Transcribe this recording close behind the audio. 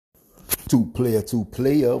Two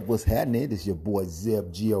player, what's happening? This your boy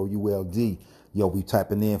Zeb, Gould. Yo, we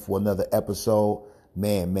typing in for another episode.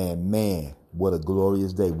 Man, what a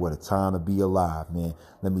glorious day. What a time to be alive, man.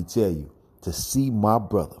 Let me tell you, to see my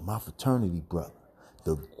brother, my fraternity brother,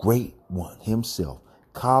 the great one himself,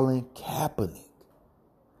 Colin Kaepernick,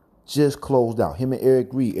 just closed out. Him and Eric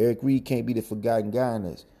Reid. Eric Reid can't be the forgotten guy in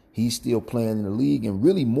this. He's still playing in the league and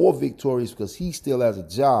really more victorious because he still has a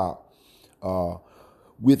job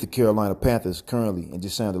with the Carolina Panthers currently and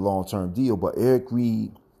just signed a long-term deal. But Eric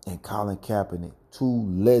Reid and Colin Kaepernick, two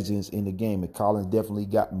legends in the game. And Colin's definitely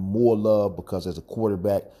got more love because as a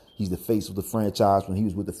quarterback, he's the face of the franchise when he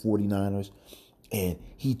was with the 49ers. And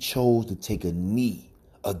he chose to take a knee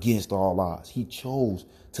against all odds. He chose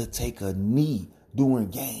to take a knee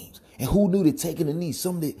during games. And who knew that taking a knee,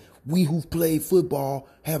 something that we who've played football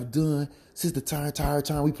have done since the entire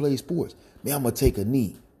time we played sports. Man, I'm going to take a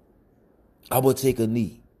knee. I would take a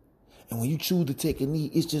knee. And when you choose to take a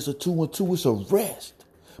knee, it's just a 2-2. It's a rest.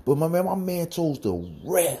 But my man chose to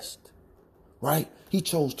rest, right? He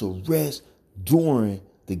chose to rest during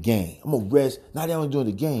the game. I'm going to rest not only during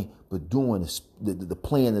the game, but during the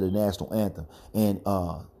playing of the national anthem. And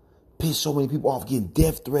pissed so many people off getting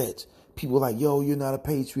death threats. People are like, yo, you're not a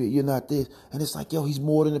patriot. You're not this. And it's like, yo, he's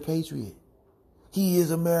more than a patriot. He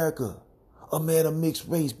is America. A man of mixed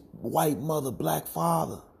race, white mother, black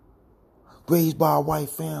father, raised by a white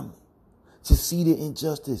family, to see the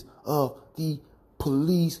injustice of the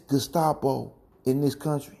police Gestapo in this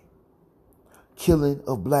country, killing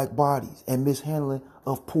of black bodies and mishandling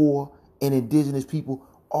of poor and indigenous people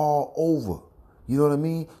all over. You know what I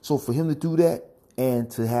mean? So for him to do that and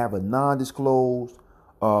to have a non-disclosed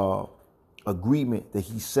agreement that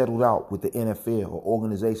he settled out with the NFL or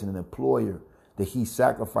organization and employer that he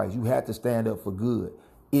sacrificed, you had to stand up for good.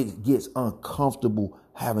 It gets uncomfortable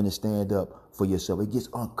having to stand up for yourself. It gets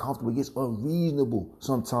uncomfortable. It gets unreasonable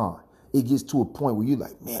sometimes. It gets to a point where you're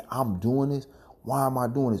like, man, I'm doing this. Why am I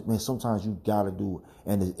doing this? Man, sometimes you got to do it.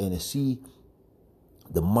 And to see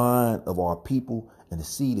the mind of our people and to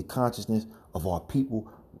see the consciousness of our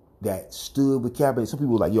people that stood with Kaepernick. Some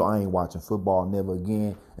people are like, yo, I ain't watching football never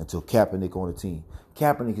again until Kaepernick on the team.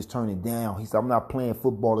 Kaepernick is turning down. He said, I'm not playing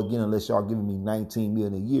football again unless y'all giving me $19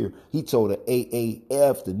 million a year. He told the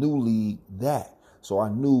AAF, the new league, that. So I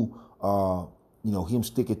knew, him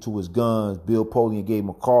sticking to his guns. Bill Polian gave him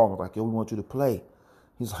a call and was like, yo, we want you to play.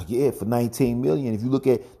 He's like, yeah, for $19 million. If you look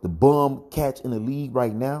at the bum catch in the league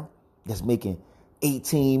right now, that's making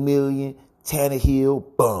 $18 million.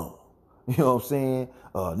 Tannehill, bum. You know what I'm saying?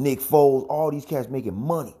 Nick Foles, all these cats making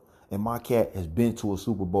money. And my cat has been to a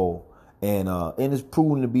Super Bowl and is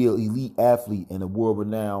proven to be an elite athlete and a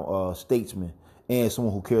world-renowned statesman and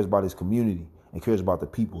someone who cares about his community and cares about the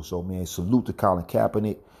people. So, man, salute to Colin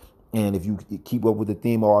Kaepernick. And if you keep up with the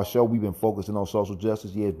theme of our show, we've been focusing on social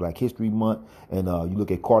justice. Yeah, it's Black History Month. And you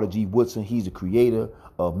look at Carter G. Woodson. He's the creator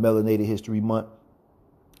of Melanated History Month.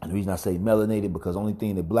 And the reason I say melanated because the only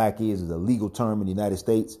thing that black is a legal term in the United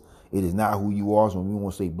States. It is not who you are. So when we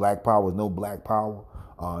want to say black power, there's no black power.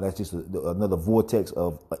 That's just another vortex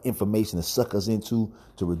of information to suck us into,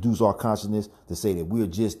 to reduce our consciousness, to say that we're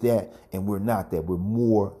just that, and we're not that. We're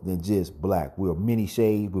more than just black. We're many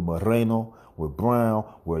shades. We're moreno. We're brown.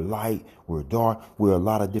 We're light. We're dark. We're a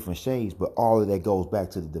lot of different shades. But all of that goes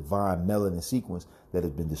back to the divine melanin sequence that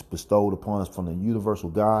has been bestowed upon us from the universal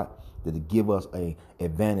God that to give us a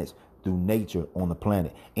advantage through nature on the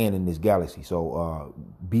planet and in this galaxy. So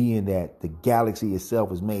being that the galaxy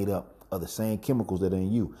itself is made up of the same chemicals that are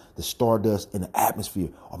in you, the stardust in the atmosphere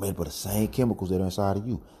are made up of the same chemicals that are inside of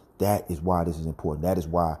you. That is why this is important. That is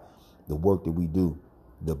why the work that we do,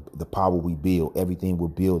 the power we build, everything we're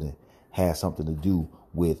building has something to do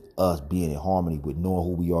with us being in harmony with knowing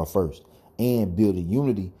who we are first and building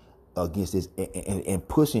unity against this and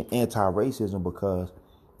pushing anti-racism, because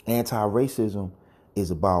anti-racism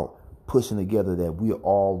is about pushing together that we are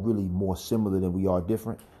all really more similar than we are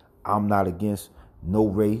different. I'm not against no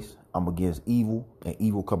race. I'm against evil, and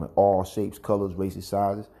evil come in all shapes, colors, races,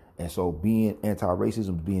 sizes. And so being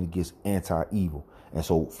anti-racism is being against anti-evil. And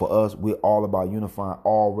so for us, we're all about unifying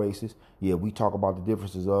all races. Yeah, we talk about the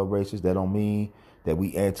differences of races. That don't mean that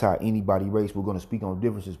we anti anybody race. We're going to speak on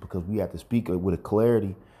differences because we have to speak with a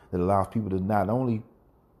clarity that allows people to not only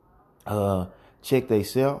check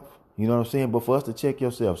themselves, you know what I'm saying, but for us to check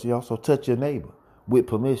yourself. So you also touch your neighbor with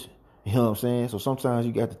permission. You know what I'm saying? So sometimes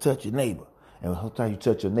you got to touch your neighbor. And sometimes you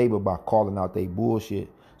touch your neighbor by calling out their bullshit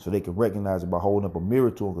so they can recognize it by holding up a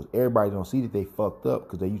mirror to them, because everybody don't see that they fucked up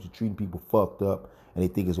because they used to treating people fucked up and they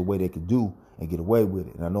think it's a way they could do and get away with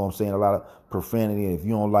it. And I know I'm saying a lot of profanity, and if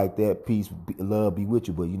you don't like that, peace, love be with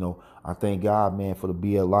you. But, I thank God, man, for the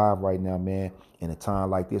be alive right now, man, in a time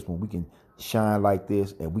like this when we can shine like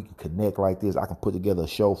this and we can connect like this. I can put together a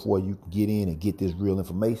show for you. You can get in and get this real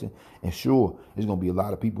information. And sure, there's going to be a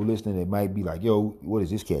lot of people listening that might be like, yo, what is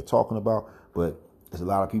this cat talking about? But there's a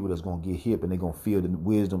lot of people that's going to get hip and they're going to feel the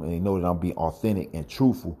wisdom and they know that I'm being authentic and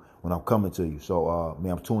truthful when I'm coming to you. So,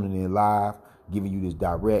 man, I'm tuning in live, giving you this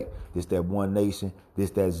direct, this that One Nation, this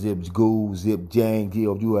that Zip Goo, Zip Jang,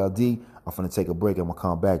 GOULD. I'm finna take a break. I'm gonna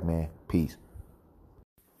come back, man. Peace.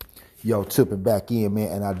 Yo, tipping back in,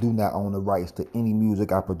 man, and I do not own the rights to any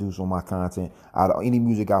music I produce on my content. Any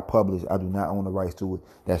music I publish, I do not own the rights to it.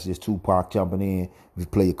 That's just Tupac jumping in. You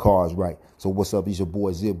play your cards right. So what's up? It's your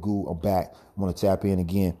boy Zip Goo. I'm back. I'm gonna tap in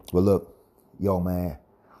again. But look, yo, man,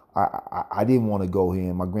 I didn't want to go here.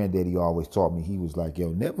 And my granddaddy always taught me. He was like, yo,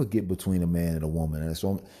 never get between a man and a woman. And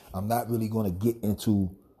so I'm not really gonna get into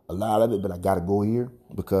a lot of it, but I gotta go here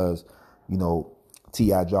because,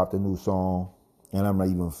 T.I. dropped a new song. And I'm not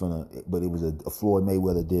even finna, but it was a Floyd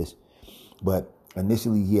Mayweather diss. But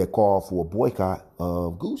initially he had called for a boycott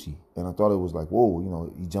of Gucci. And I thought it was like,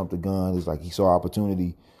 whoa, he jumped the gun. It's like he saw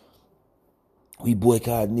opportunity. We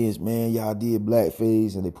boycotting this, man. Y'all did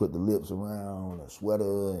blackface and they put the lips around a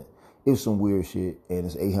sweater. And it was some weird shit. And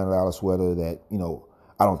it's $800 sweater that,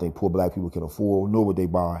 I don't think poor black people can afford, nor would they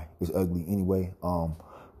buy. It's ugly anyway.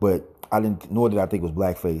 But nor did I think it was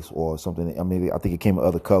blackface or something. I mean, I think it came in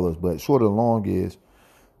other colors. But short of the long is,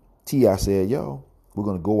 T.I. said, yo, we're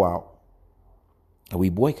going to go out and we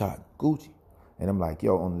boycott Gucci. And I'm like,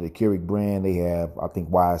 yo, on the Keurig brand, they have, I think,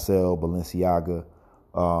 YSL, Balenciaga.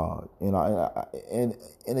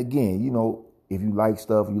 And again, if you like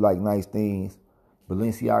stuff, you like nice things,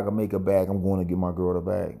 Balenciaga make a bag, I'm going to get my girl the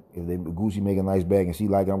bag. If Gucci make a nice bag and she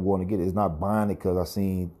like it, I'm going to get it. It's not buying it because I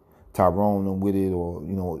seen Tyrone with it or,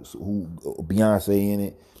 who Beyonce in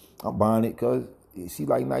it. I'm buying it because she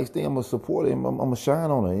like nice thing. I'm going to support it. I'm going to shine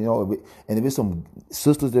on her, and if it's some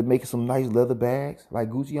sisters that making some nice leather bags like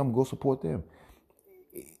Gucci, I'm going to go support them.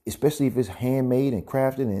 Especially if it's handmade and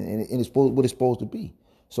crafted and it's what it's supposed to be.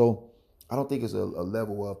 So I don't think it's a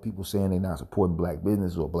level of people saying they're not supporting black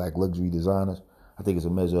business or black luxury designers. I think it's a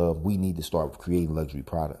measure of we need to start creating luxury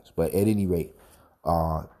products. But at any rate,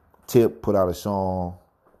 Tip put out a song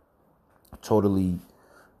totally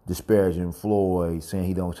disparaging Floyd, saying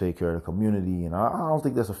he don't take care of the community. And I don't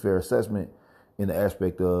think that's a fair assessment in the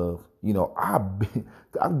aspect of, I'll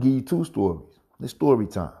give you two stories. It's story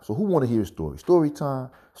time. So who want to hear a story? Story time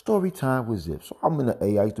with Zip. So I'm in the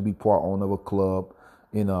A. I used to be part owner of a club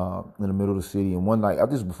in the middle of the city. And one night,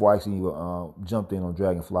 this is before I actually jumped in on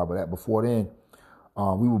Dragonfly, but before then,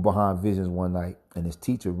 we were behind Visions one night, and his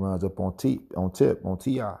teacher runs up on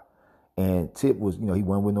T.I. And Tip was, he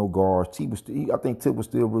went with no guards. I think Tip was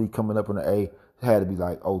still really coming up in the A. It had to be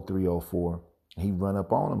like 03, 04. And he run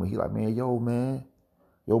up on him, and he like, man,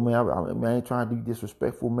 I ain't trying to be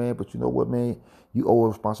disrespectful, man, but you know what, man? You owe a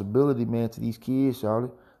responsibility, man, to these kids, Charlie.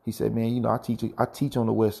 He said, man, I teach on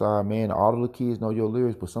the West Side, man. All of the kids know your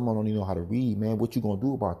lyrics, but some of them don't even know how to read, man. What you gonna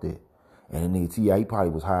do about that? And the nigga T.I., he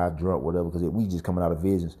probably was high, drunk, whatever, because we just coming out of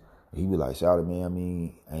Visions. And he be like, Charlie, man, I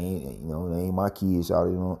mean, they ain't my kids,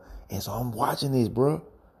 Charlie, And so I'm watching this, bro.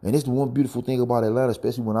 And it's the one beautiful thing about Atlanta,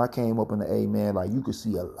 especially when I came up in the A, man, like you could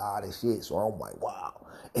see a lot of shit. So I'm like, wow.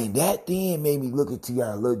 And that then made me look at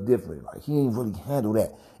T.I. a little different. Like he ain't really handle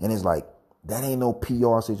that. And it's like, that ain't no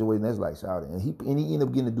PR situation. That's like, shout And he ended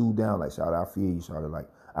up getting the dude down, like, shout I feel you, shout like,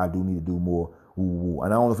 I do need to do more. Ooh.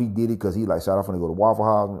 And I don't know if he did it because he like, shout I'm finna go to Waffle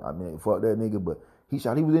House. I mean, fuck that nigga. But he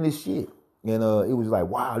was in his shit. And it was like,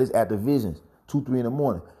 wow, this after Visions, 2, 3 in the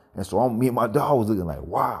morning. And so me and my dog was looking like,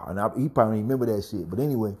 wow. And he probably didn't remember that shit. But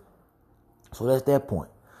anyway, so that's that point.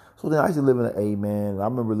 So then I used to live in the A, man. I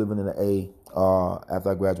remember living in the A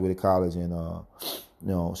after I graduated college. And,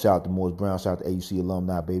 shout out to Morris Brown, shout out to AUC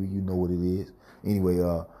alumni, baby. You know what it is. Anyway,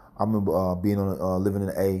 I remember being living in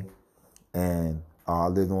the A. And I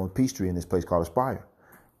lived on Peachtree in this place called Aspire.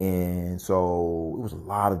 And so it was a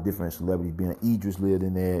lot of different celebrities. Idris lived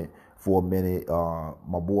in there for a minute.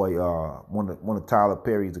 My boy, one of Tyler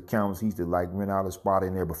Perry's accountants, he used to like rent out a spot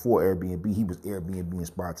in there before Airbnb. He was Airbnb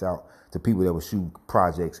spots out to people that would shoot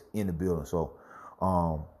projects in the building. So,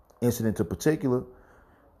 incident in particular,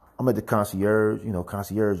 I'm at the concierge.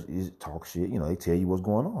 Concierge is talk shit. They tell you what's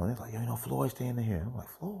going on. It's like, Floyd's standing here. I'm like,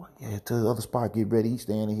 Floyd? Yeah, to the other spot, get ready. He's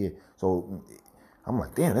standing here. So I'm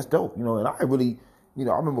like, damn, that's dope. And I really, I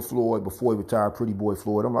remember Floyd before he retired, Pretty Boy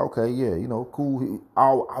Floyd. I'm like, okay, yeah, cool.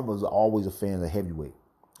 I was always a fan of heavyweight.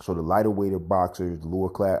 So the lighter weighted boxers, the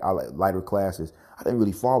lighter classes, I didn't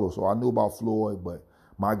really follow. So I knew about Floyd, but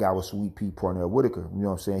My guy was Sweet Pea Parnell Whitaker. You know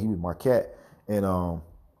what I'm saying? He was my cat. And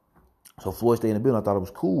so Floyd stayed in the building. I thought it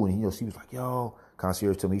was cool. And, she was like, yo,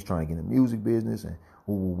 concierge told me he's trying to get in the music business and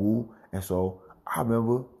woo, woo, woo. And so I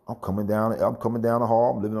remember I'm coming down the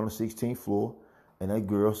hall. I'm living on the 16th floor. And that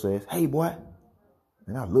girl says, hey, boy.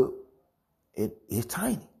 And I look. It's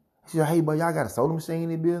tiny. She said, hey, boy, y'all got a soda machine in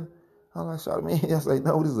the building? I'm like, shawty, man. I was like,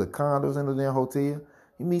 no, this is a condo. It's in the damn hotel.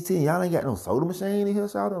 You mean telling y'all ain't got no soda machine in here,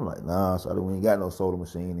 shawty? I'm like, nah, shawty, we ain't got no soda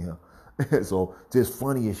machine in here. So just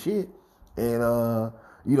funny as shit. And,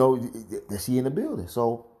 she in the building.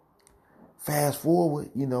 So fast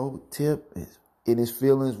forward, Tip is in his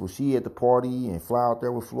feelings. Was she at the party and fly out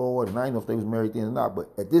there with Floyd? And I didn't know if they was married then or not,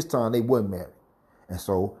 but at this time they wasn't married. And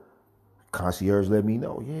so concierge let me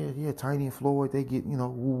know, yeah, Tiny and Floyd, they get, woo,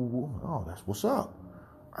 woo, woo. Oh, that's what's up.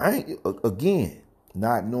 I ain't, again,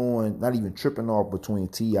 not knowing, not even tripping off between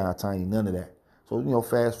T.I. and Tiny, none of that. So,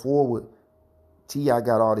 fast forward, T.I.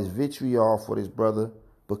 got all this vitriol for this brother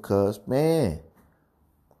because, man,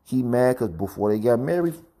 he mad because before they got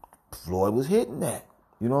married, Floyd was hitting that.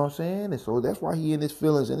 You know what I'm saying? And so that's why he in his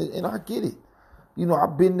feelings, and I get it.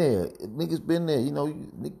 I've been there. Niggas been there,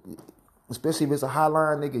 especially if it's a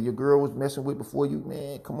hotline nigga your girl was messing with before you,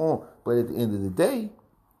 man, come on. But at the end of the day,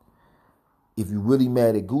 if you really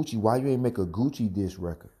mad at Gucci, why you ain't make a Gucci diss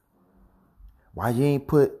record? Why you ain't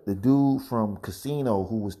put the dude from Casino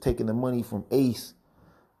who was taking the money from Ace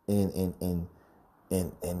and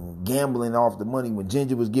gambling off the money when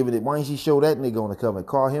Ginger was giving it? Why ain't she show that nigga on the cover and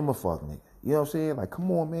call him a fuck nigga? You know what I'm saying? Like,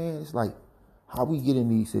 come on, man. It's like, how we get in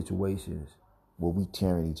these situations where we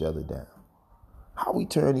tearing each other down? How we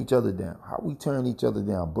turn each other down? How we turn each other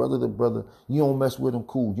down? Brother to brother, you don't mess with him,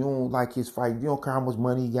 cool. You don't like his fight. You don't care how much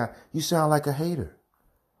money he got. You sound like a hater.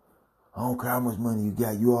 I don't care how much money you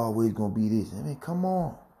got. You always gonna be this. I mean, come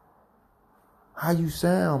on. How you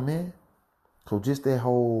sound, man? So just that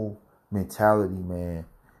whole mentality, man,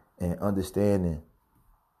 and understanding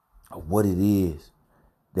of what it is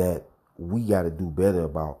that we got to do better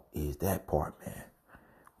about is that part, man.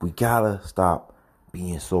 We gotta stop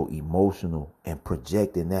being so emotional and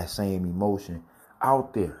projecting that same emotion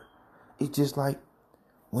out there. It's just like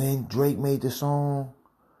when Drake made the song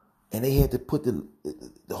and they had to put the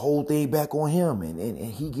whole thing back on him, and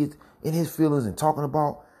he gets in his feelings and talking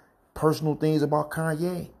about personal things about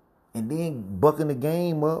Kanye, and then bucking the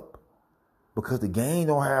game up because the game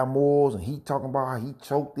don't have morals, and he talking about how he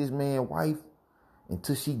choked this man's wife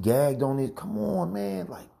until she gagged on it. Come on, man,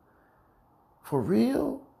 like, for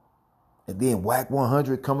real? And then Whack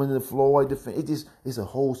 100 coming to the Floyd defense. It's a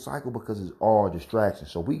whole cycle because it's all distraction.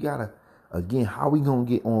 So we gotta, again, how we gonna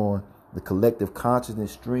get on the collective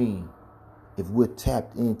consciousness stream if we're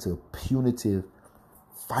tapped into punitive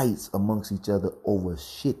fights amongst each other over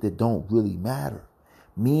shit that don't really matter?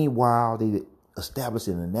 Meanwhile, they established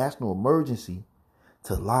a national emergency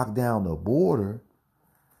to lock down the border,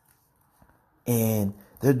 and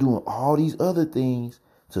they're doing all these other things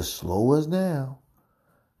to slow us down.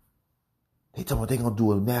 They talking about they're going to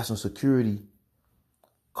do a national security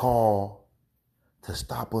call to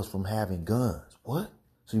stop us from having guns. What?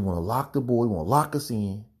 So you want to lock the border, you want to lock us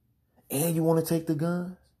in, and you want to take the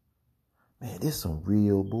guns? Man, this is some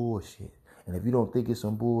real bullshit. And if you don't think it's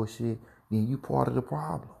some bullshit, then you part of the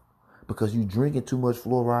problem. Because you drinking too much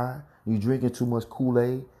fluoride, you drinking too much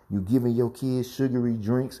Kool-Aid, you giving your kids sugary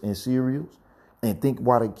drinks and cereals, and think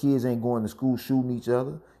why the kids ain't going to school shooting each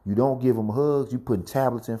other. You don't give them hugs, you putting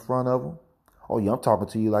tablets in front of them. Oh yeah, I'm talking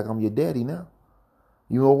to you like I'm your daddy now.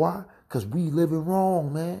 You know why? Because we living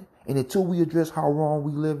wrong, man. And until we address how wrong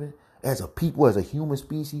we living as a people, as a human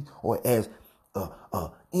species, or as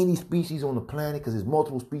any species on the planet, because there's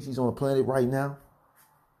multiple species on the planet right now.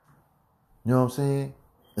 You know what I'm saying?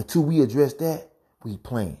 Until we address that, we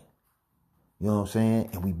playing. You know what I'm saying?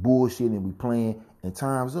 And we bullshitting and we playing, and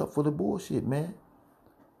time's up for the bullshit, man.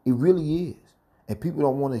 It really is. And people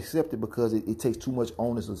don't want to accept it because it takes too much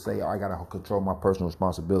onus to say, oh, I got to control my personal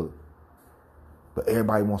responsibility. But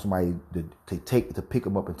everybody wants somebody to pick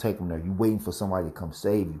them up and take them there. You waiting for somebody to come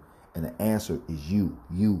save you. And the answer is you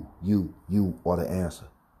are the answer.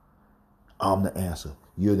 I'm the answer.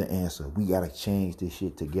 You're the answer. We got to change this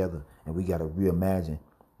shit together. And we got to reimagine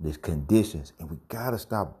these conditions. And we got to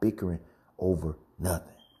stop bickering over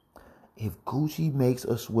nothing. If Gucci makes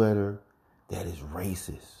a sweater that is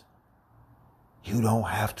racist, you don't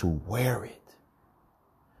have to wear it.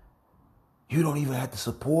 You don't even have to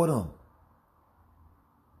support them.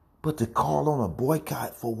 But to call on a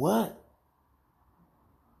boycott for what?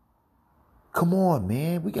 Come on,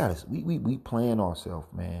 man. We playing ourselves,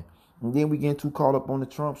 man. And then we getting too caught up on the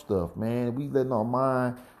Trump stuff, man. We letting our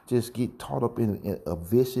mind just get caught up in a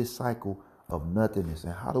vicious cycle of nothingness.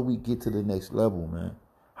 And how do we get to the next level, man?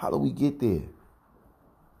 How do we get there?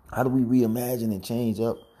 How do we reimagine and change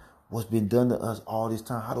up what's been done to us all this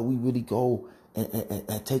time? How do we really go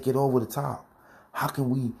and take it over the top? How can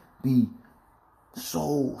we be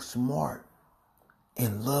so smart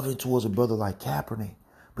and loving towards a brother like Kaepernick,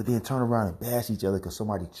 but then turn around and bash each other because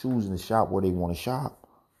somebody choosing to shop where they want to shop?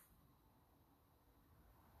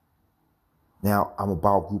 Now, I'm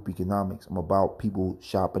about group economics. I'm about people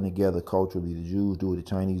shopping together culturally. The Jews do it. The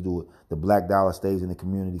Chinese do it. The black dollar stays in the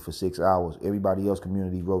community for 6 hours. Everybody else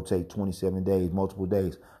community rotate 27 days, multiple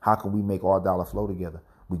days. How can we make our dollar flow together?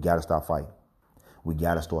 We got to stop fighting. We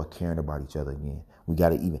got to start caring about each other again. We got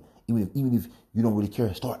to even if you don't really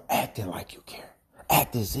care, start acting like you care.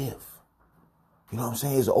 Act as if. You know what I'm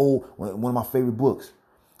saying? It's one of my favorite books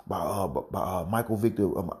by Mike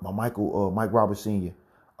Roberts Sr.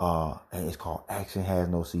 And it's called Action Has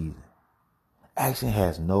No Season. Action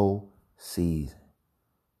has no season.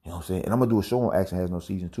 You know what I'm saying? And I'm going to do a show on Action Has No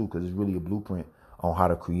Season too, because it's really a blueprint on how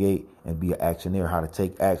to create and be an actioneer, how to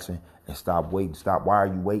take action and stop waiting. Stop. Why are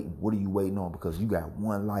you waiting? What are you waiting on? Because you got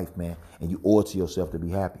one life, man, and you owe it to yourself to be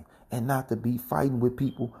happy and not to be fighting with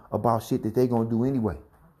people about shit that they're going to do anyway.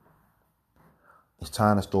 It's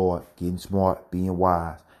time to start getting smart, being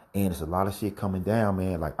wise. And it's a lot of shit coming down,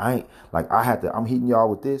 man. I'm hitting y'all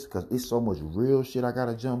with this because it's so much real shit I got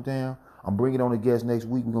to jump down. I'm bringing on a guest next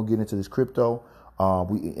week. We're going to get into this crypto. I'm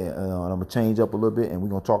going to change up a little bit and we're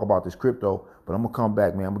going to talk about this crypto. But I'm going to come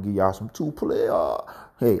back, man. I'm going to give y'all some two-player.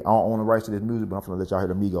 Hey, I don't own the rights to this music, but I'm going to let y'all hear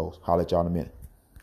the Migos. Holler at y'all in a minute.